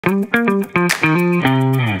Quest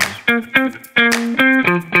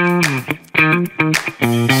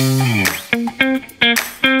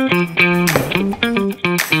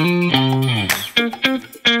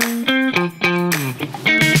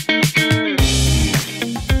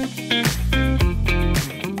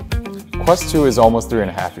 2 is almost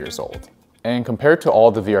 3.5 years old, and compared to all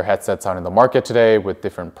the VR headsets out in the market today with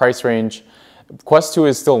different price range, Quest 2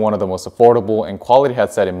 is still one of the most affordable and quality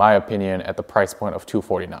headset in my opinion at the price point of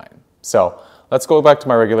 $249. So let's go back to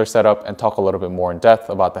my regular setup and talk a little bit more in depth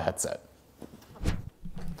about the headset.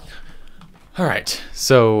 Alright,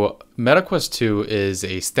 so MetaQuest 2 is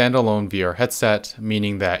a standalone VR headset,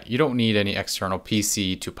 meaning that you don't need any external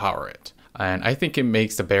PC to power it. And I think it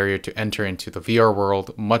makes the barrier to enter into the VR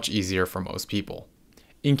world much easier for most people.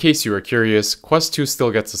 In case you were curious, Quest 2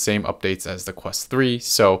 still gets the same updates as the Quest 3,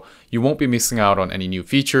 so you won't be missing out on any new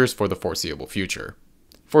features for the foreseeable future.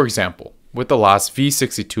 For example, with the last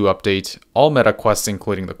V62 update, all MetaQuests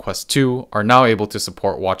including the Quest 2 are now able to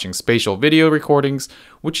support watching spatial video recordings,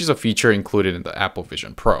 which is a feature included in the Apple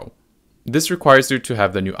Vision Pro. This requires you to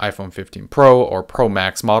have the new iPhone 15 Pro or Pro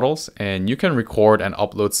Max models, and you can record and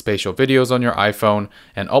upload spatial videos on your iPhone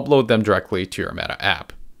and upload them directly to your Meta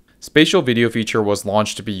app. Spatial video feature was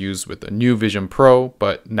launched to be used with the new Vision Pro,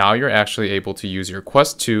 but now you're actually able to use your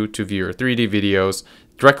Quest 2 to view your 3D videos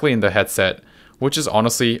directly in the headset, which is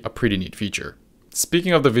honestly a pretty neat feature.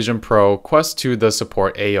 Speaking of the Vision Pro, Quest 2 does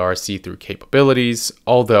support AR see-through capabilities,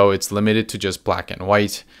 although it's limited to just black and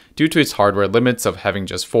white, due to its hardware limits of having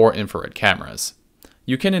just 4 infrared cameras.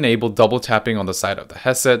 You can enable double tapping on the side of the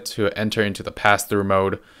headset to enter into the pass-through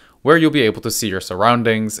mode, where you'll be able to see your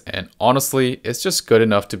surroundings, and honestly, it's just good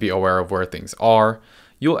enough to be aware of where things are.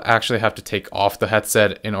 You'll actually have to take off the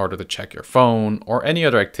headset in order to check your phone or any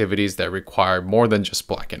other activities that require more than just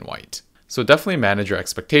black and white. So definitely manage your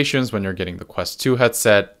expectations when you're getting the Quest 2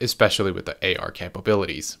 headset, especially with the AR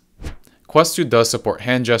capabilities. Quest 2 does support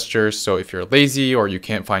hand gestures, so if you're lazy or you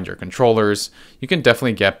can't find your controllers, you can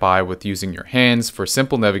definitely get by with using your hands for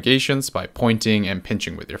simple navigations by pointing and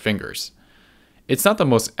pinching with your fingers. It's not the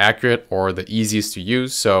most accurate or the easiest to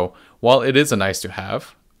use, so while it is a nice to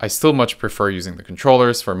have, I still much prefer using the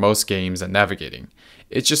controllers for most games and navigating.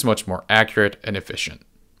 It's just much more accurate and efficient.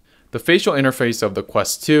 The facial interface of the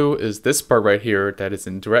Quest 2 is this part right here that is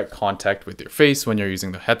in direct contact with your face when you're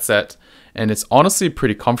using the headset, and it's honestly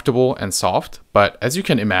pretty comfortable and soft, but as you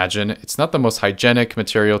can imagine, it's not the most hygienic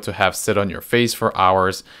material to have sit on your face for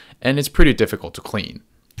hours, and it's pretty difficult to clean.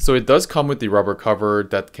 So it does come with the rubber cover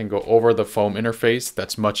that can go over the foam interface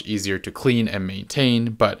that's much easier to clean and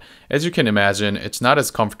maintain, but as you can imagine, it's not as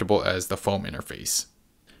comfortable as the foam interface.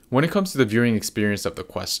 When it comes to the viewing experience of the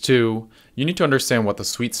Quest 2, you need to understand what the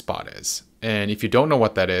sweet spot is. And if you don't know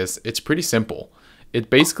what that is, it's pretty simple. It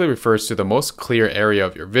basically refers to the most clear area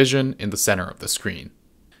of your vision in the center of the screen.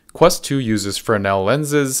 Quest 2 uses Fresnel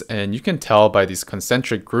lenses, and you can tell by these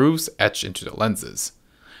concentric grooves etched into the lenses.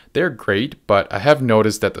 They're great, but I have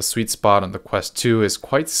noticed that the sweet spot on the Quest 2 is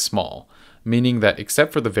quite small, meaning that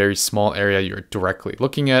except for the very small area you're directly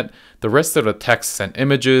looking at, the rest of the texts and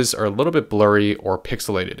images are a little bit blurry or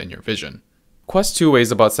pixelated in your vision. Quest 2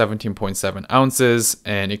 weighs about 17.7 ounces,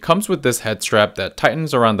 and it comes with this head strap that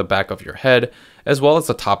tightens around the back of your head as well as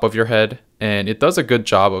the top of your head, and it does a good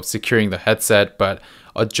job of securing the headset, but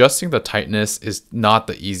adjusting the tightness is not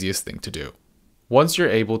the easiest thing to do. Once you're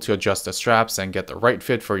able to adjust the straps and get the right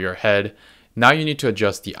fit for your head, now you need to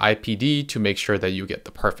adjust the IPD to make sure that you get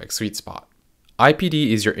the perfect sweet spot. IPD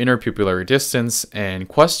is your inner pupillary distance, and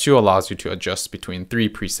Quest 2 allows you to adjust between 3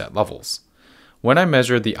 preset levels. When I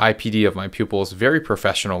measured the IPD of my pupils very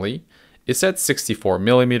professionally, it's at 64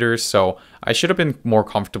 millimeters, so I should have been more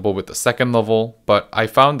comfortable with the second level, but I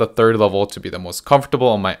found the third level to be the most comfortable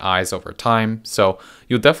on my eyes over time, so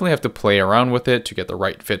you'll definitely have to play around with it to get the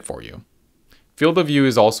right fit for you. Field of view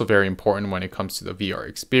is also very important when it comes to the VR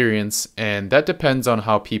experience, and that depends on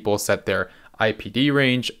how people set their IPD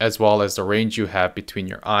range as well as the range you have between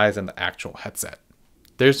your eyes and the actual headset.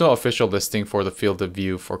 There's no official listing for the field of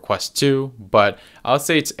view for Quest 2, but I'll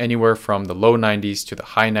say it's anywhere from the low 90s to the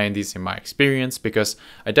high 90s in my experience, because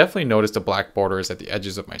I definitely noticed the black borders at the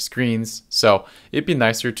edges of my screens, so it'd be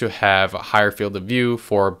nicer to have a higher field of view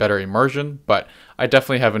for better immersion, but I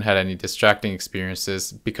definitely haven't had any distracting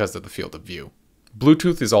experiences because of the field of view.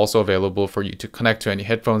 Bluetooth is also available for you to connect to any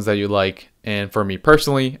headphones that you like, and for me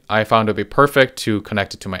personally, I found it to be perfect to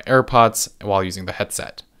connect it to my AirPods while using the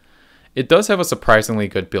headset. It does have a surprisingly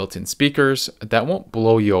good built-in speakers that won't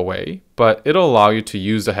blow you away, but it'll allow you to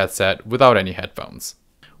use the headset without any headphones.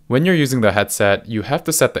 When you're using the headset, you have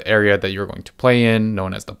to set the area that you're going to play in,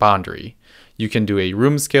 known as the boundary. You can do a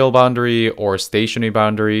room scale boundary or stationary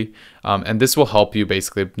boundary, and this will help you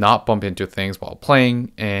basically not bump into things while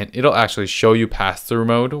playing, and it'll actually show you pass-through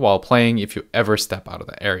mode while playing if you ever step out of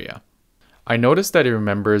the area. I noticed that it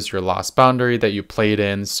remembers your last boundary that you played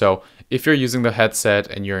in, so if you're using the headset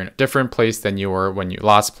and you're in a different place than you were when you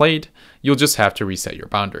last played, you'll just have to reset your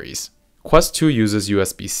boundaries. Quest 2 uses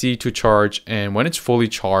USB-C to charge, and when it's fully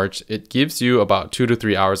charged, it gives you about 2 to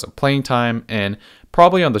 3 hours of playing time, and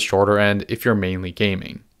probably on the shorter end if you're mainly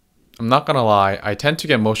gaming. I'm not gonna lie, I tend to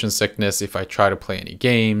get motion sickness if I try to play any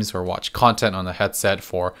games or watch content on the headset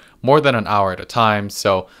for more than an hour at a time,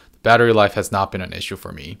 so the battery life has not been an issue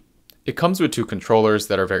for me. It comes with 2 controllers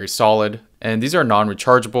that are very solid, and these are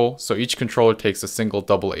non-rechargeable, so each controller takes a single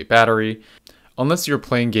AA battery. Unless you're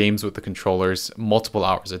playing games with the controllers multiple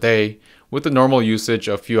hours a day, with the normal usage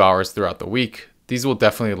of a few hours throughout the week, these will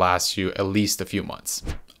definitely last you at least a few months.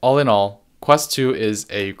 All in all, Quest 2 is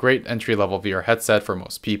a great entry-level VR headset for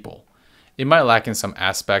most people. It might lack in some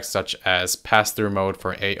aspects such as pass-through mode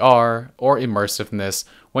for AR or immersiveness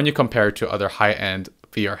when you compare it to other high-end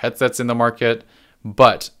VR headsets in the market,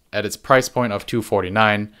 but at its price point of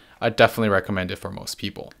 $249, I definitely recommend it for most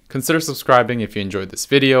people. Consider subscribing if you enjoyed this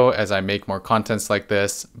video as I make more contents like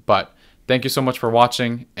this, but thank you so much for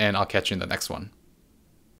watching and I'll catch you in the next one.